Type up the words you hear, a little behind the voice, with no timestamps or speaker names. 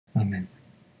Amen.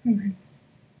 Amen.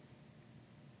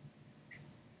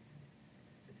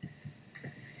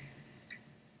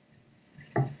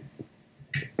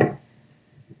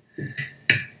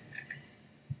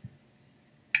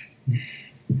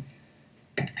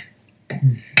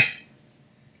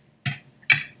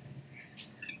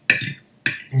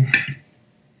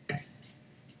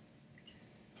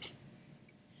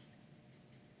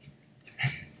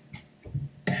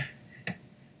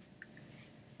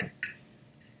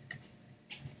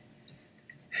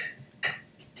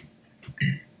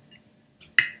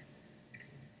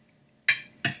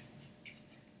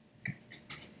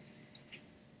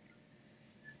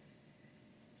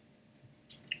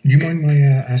 Do you mind my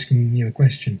asking you a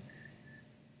question?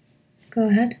 Go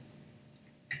ahead.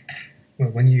 Well,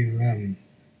 when you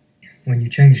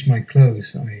changed my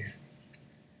clothes,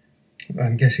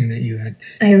 I'm guessing that you had...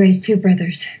 I raised 2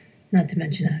 brothers, not to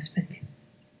mention a husband.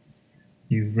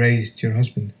 You raised your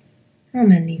husband? All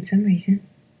men need some reason.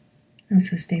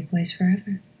 Also stay boys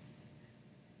forever.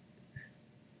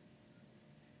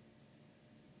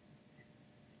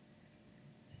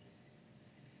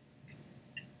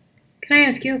 Can I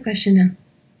ask you a question now?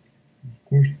 Of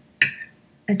course.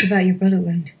 It's about your bullet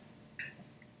wound.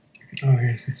 Oh,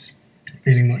 yes, it's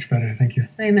feeling much better, thank you.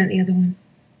 I meant the other one.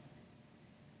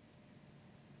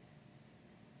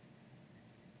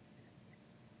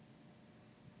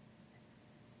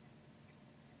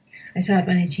 I saw it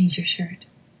when I changed your shirt.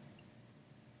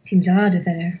 Seems odd that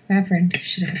a reverend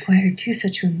should have acquired 2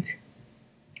 such wounds.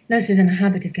 Thus is in a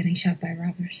habit of getting shot by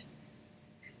robbers.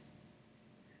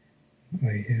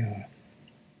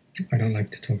 I don't like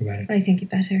to talk about it. I think you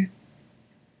better.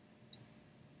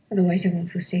 Otherwise I won't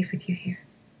feel safe with you here.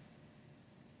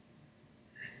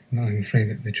 Well, I'm afraid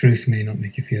that the truth may not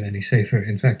make you feel any safer.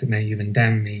 In fact, it may even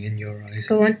damn me in your eyes.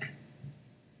 Go on.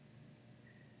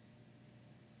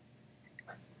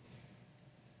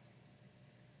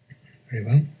 Very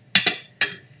well.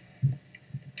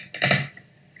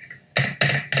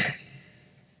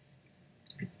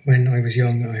 When I was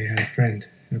young, I had a friend,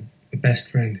 a best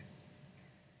friend.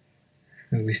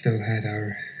 We still had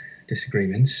our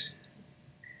disagreements.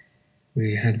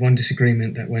 We had one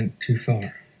disagreement that went too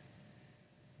far.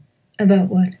 About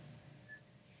what?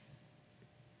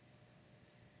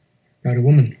 About a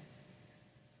woman.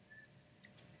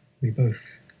 We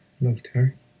both loved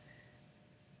her.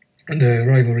 And the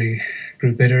rivalry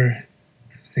grew bitter,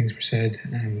 things were said,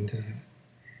 and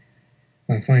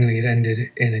finally it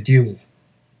ended in a duel.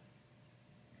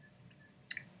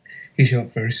 He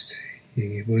shot first,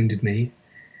 he wounded me,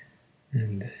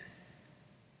 and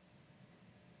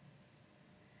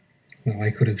well, I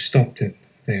could have stopped it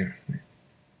there.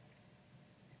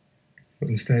 But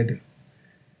instead,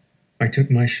 I took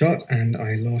my shot and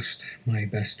I lost my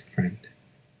best friend.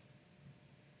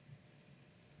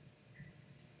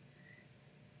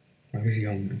 I was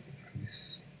young, I was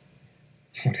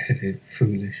hot-headed,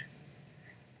 foolish.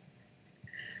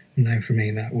 And now for me,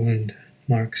 that wound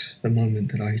marks the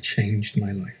moment that I changed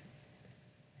my life.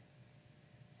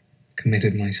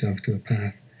 Committed myself to a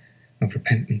path of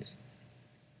repentance.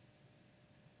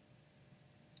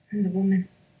 And the woman?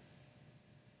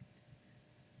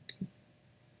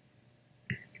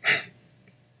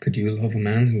 Could you love a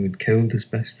man who had killed his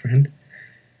best friend?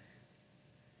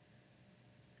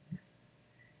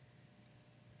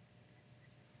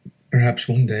 Perhaps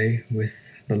one day,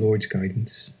 with the Lord's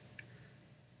guidance,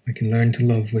 I can learn to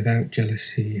love without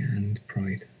jealousy and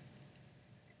pride.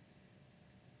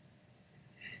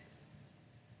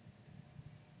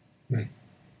 Well,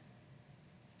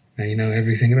 now you know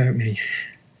everything about me.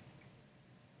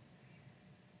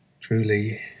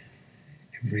 Truly,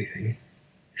 everything.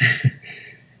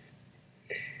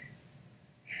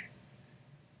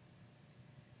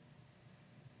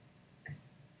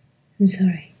 I'm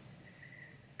sorry.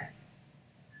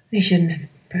 I shouldn't have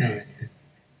pressed. No,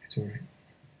 it's all right.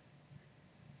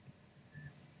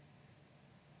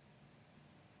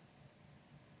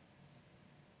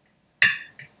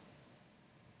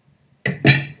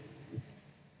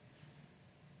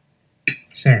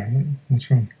 Sarah,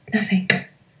 what's wrong? Nothing.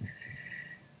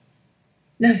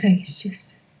 Nothing, it's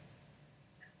just...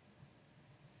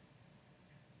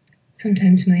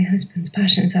 Sometimes my husband's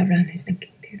passions outrun his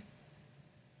thinking too.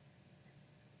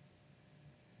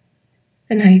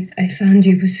 The night I found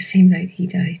you was the same night he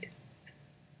died.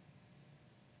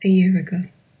 A year ago.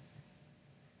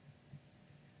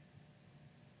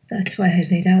 That's why I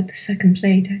laid out the second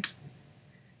plate. I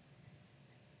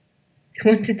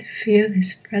wanted to feel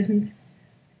his presence.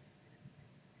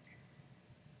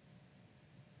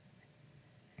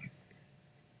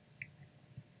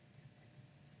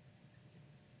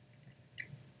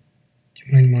 Do you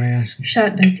mind my asking?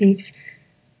 Shot by thieves.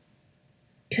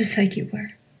 Just like you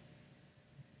were.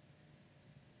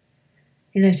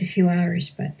 He lived a few hours,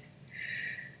 but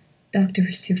doctor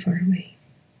was too far away.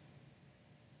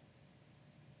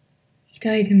 He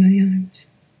died in my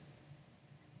arms.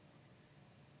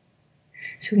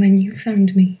 So when you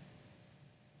found me,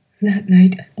 that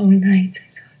night of all nights,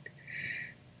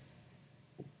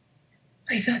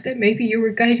 I thought that maybe you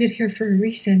were guided here for a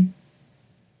reason.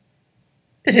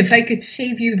 That if I could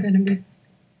save you, then it would